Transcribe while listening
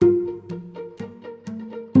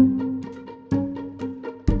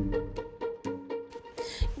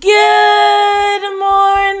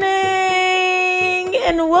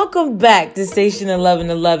and welcome back to Station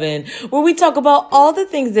 1111, where we talk about all the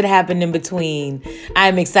things that happen in between.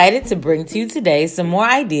 I'm excited to bring to you today some more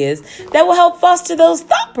ideas that will help foster those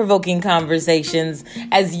thought-provoking conversations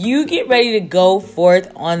as you get ready to go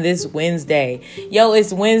forth on this Wednesday. Yo,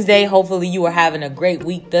 it's Wednesday. Hopefully you are having a great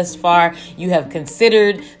week thus far. You have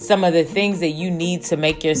considered some of the things that you need to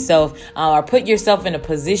make yourself or put yourself in a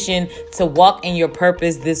position to walk in your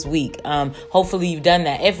purpose this week. Hopefully you've done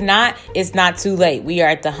that. If not, it's not too late. We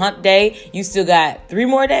are at the hump day. You still got 3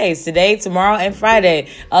 more days, today, tomorrow, and Friday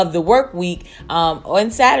of the work week.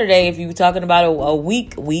 On Saturday, if you're talking about a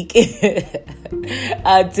week, to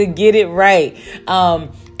get it right.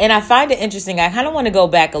 And I find it interesting. I kind of want to go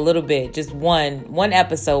back a little bit, just one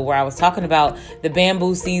episode where I was talking about the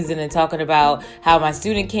bamboo season and talking about how my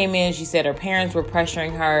student came in. She said her parents were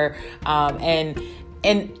pressuring her,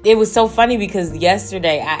 and it was so funny because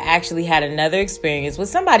yesterday I actually had another experience with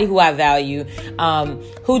somebody who I value,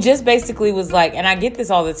 who just basically was like, and I get this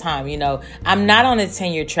all the time, I'm not on a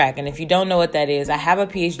tenure track. And if you don't know what that is, I have a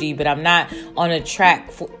PhD, but I'm not on a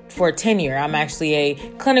track for tenure. I'm actually a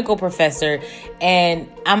clinical professor, and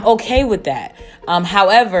I'm okay with that.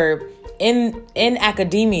 However, in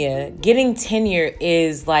academia, getting tenure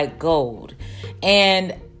is like gold.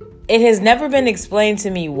 And it has never been explained to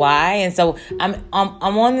me why. And so I'm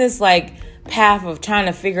on this path of trying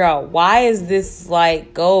to figure out, why is this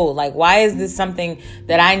gold? Why is this something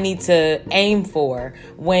that I need to aim for,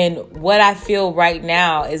 when what I feel right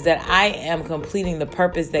now is that I am completing the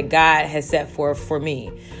purpose that God has set forth for me.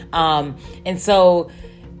 And so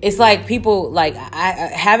it's like people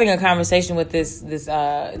having a conversation with this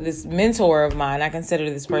mentor of mine. I consider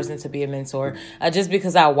this person to be a mentor, just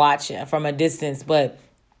because I watch from a distance, but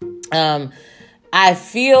I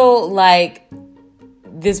feel like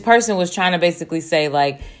this person was trying to basically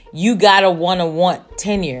say, you gotta want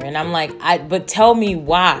tenure. And I'm like, but tell me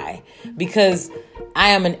why. Because I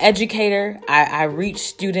am an educator. I reach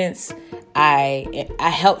students. I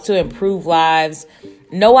help to improve lives.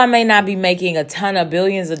 No, I may not be making a ton of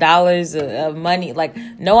billions of dollars of money.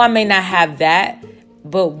 No, I may not have that.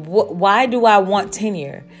 But why do I want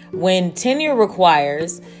tenure? When tenure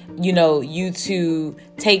requires you to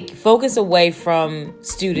take focus away from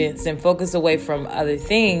students and focus away from other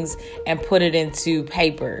things and put it into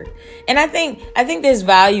paper. And I think there's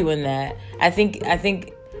value in that. I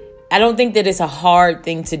don't think that it's a hard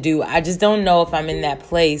thing to do. I just don't know if I'm in that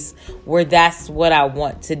place where that's what I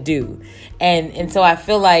want to do. And so I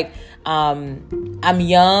feel like I'm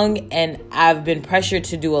young and I've been pressured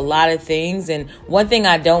to do a lot of things. And one thing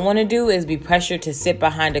I don't want to do is be pressured to sit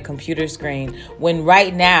behind a computer screen, when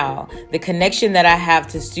right now the connection that I have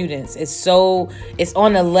to students it's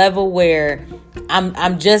on a level where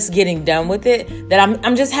I'm just getting done with it, that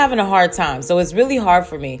I'm just having a hard time. So it's really hard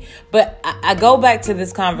for me. But I go back to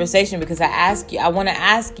this conversation because I want to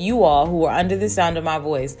ask you all who are under the sound of my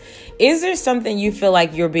voice, is there something you feel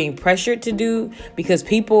like you're being pressured to do because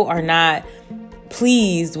people are not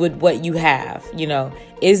pleased with what you have?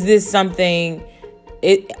 Is this something,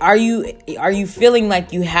 are you feeling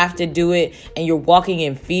like you have to do it and you're walking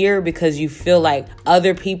in fear because you feel like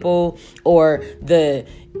other people or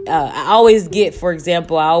I always get,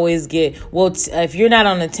 well, if you're not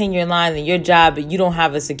on the tenure line, then your job, you don't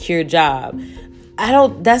have a secure job.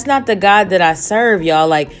 That's not the God that I serve, y'all.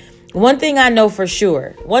 One thing I know for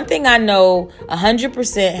sure,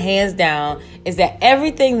 100% hands down, is that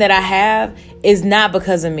everything that I have is not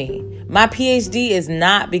because of me. My PhD is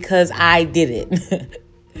not because I did it.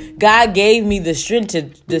 God gave me the strength to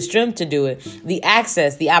do it, the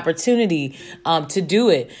access, the opportunity to do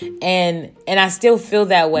it. And I still feel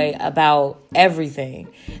that way about everything.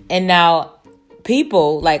 And now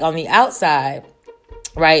people on the outside,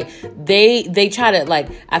 right? They try to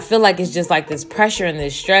I feel like it's just this pressure and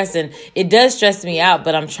this stress, and it does stress me out,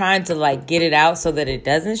 but I'm trying to get it out so that it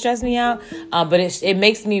doesn't stress me out. But it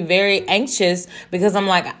makes me very anxious because I'm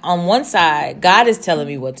on one side, God is telling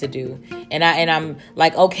me what to do. And I'm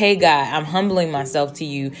okay, God, I'm humbling myself to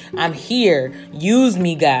you. I'm here. Use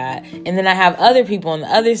me, God. And then I have other people on the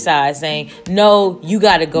other side saying, no, you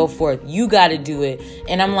got to go forth. You got to do it.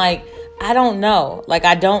 And I'm I don't know.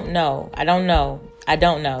 I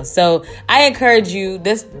don't know. So I encourage you,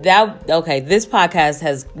 this podcast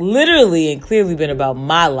has literally and clearly been about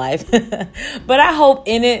my life, but I hope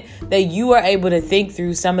in it that you are able to think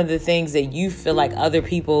through some of the things that you feel like other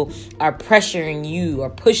people are pressuring you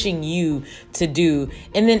or pushing you to do.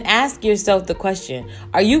 And then ask yourself the question,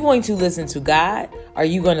 are you going to listen to God? Or are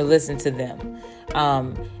you going to listen to them?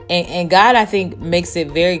 And God, I think, makes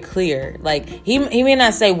it very clear. He may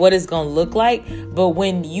not say what it's going to look like, but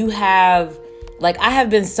when you have like I have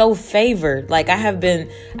been so favored. Like I haven't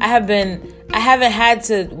had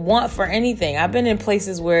to want for anything. I've been in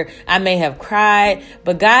places where I may have cried,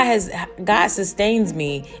 but God sustains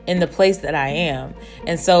me in the place that I am.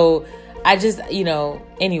 And so I just,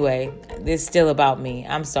 anyway, this is still about me.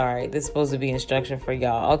 I'm sorry. This is supposed to be instruction for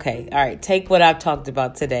y'all. Okay. All right. Take what I've talked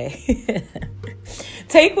about today.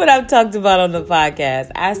 Take what I've talked about on the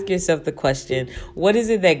podcast. Ask yourself the question, what is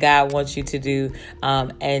it that God wants you to do?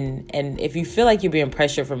 And if you feel like you're being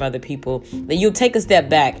pressured from other people, then you'll take a step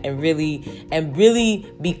back and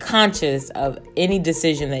really be conscious of any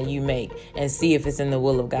decision that you make and see if it's in the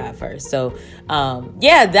will of God first. So,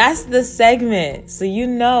 that's the segment. So you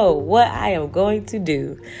know what I am going to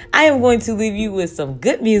do. I am going to leave you with some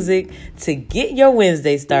good music to get your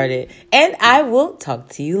Wednesday started. And I will talk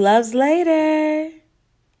to you loves later.